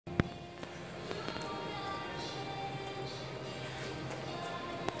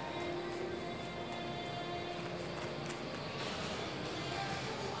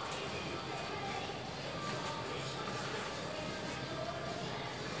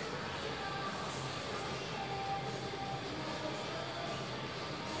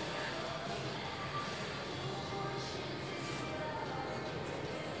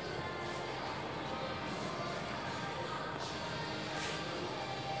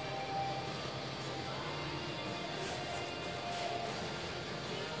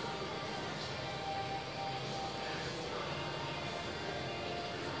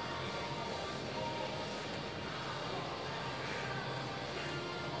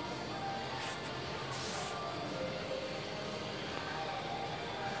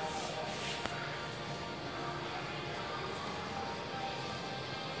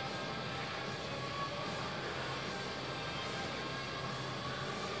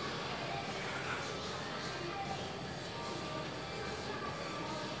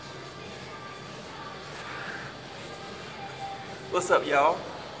What's up, y'all?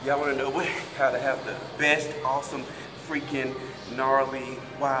 Y'all want to know how to have the best, awesome, freaking, gnarly,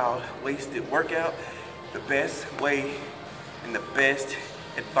 wild, wasted workout? The best way and the best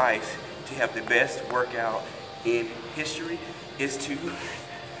advice to have the best workout in history is to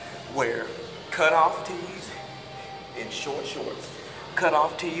wear cutoff tees and short shorts.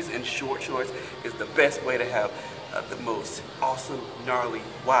 Cutoff tees and short shorts is the best way to have the most awesome, gnarly,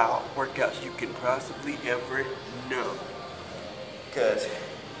 wild workouts you can possibly ever know. Because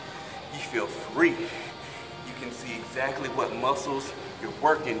you feel free. You can see exactly what muscles you're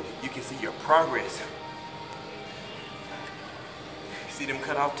working. You can see your progress. See them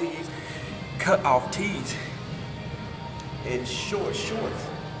cutoff tees? Cutoff tees and short shorts.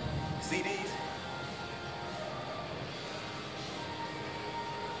 See these?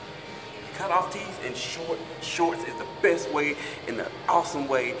 Cutoff tees and short shorts is the best way and the awesome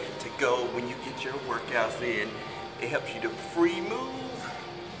way to go when you get your workouts in. It helps you to free move.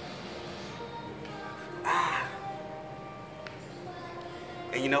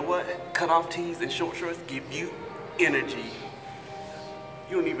 And you know what? Cutoff tees and short shorts give you energy.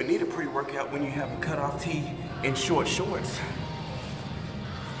 You don't even need a pre-workout when you have a cutoff tee and short shorts.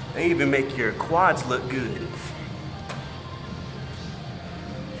 They even make your quads look good.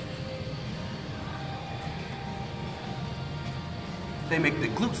 They make the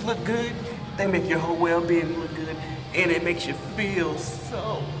glutes look good. They make your whole well-being look good. And it makes you feel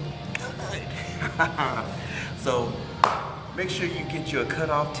so good. So make sure you get you a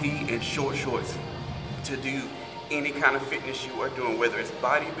cutoff tee and short shorts to do any kind of fitness you are doing, whether it's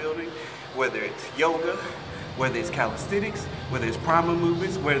bodybuilding, whether it's yoga, whether it's calisthenics, whether it's primer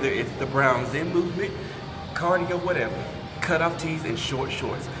movements, whether it's the Brown Zen movement, cardio, whatever. Cutoff tees and short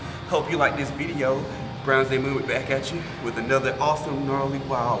shorts. Hope you like this video. Brown Zen movement back at you with another awesome, gnarly,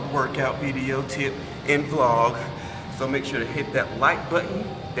 wild workout video, tip, and vlog. So make sure to hit that like button,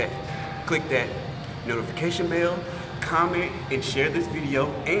 click that notification bell, comment, and share this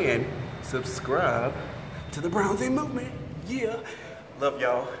video, and subscribe to the Brown Zen movement. Yeah. Love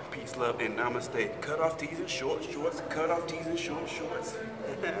y'all. Peace, love, and namaste. Cut off tees and short shorts. Cut off tees and short shorts.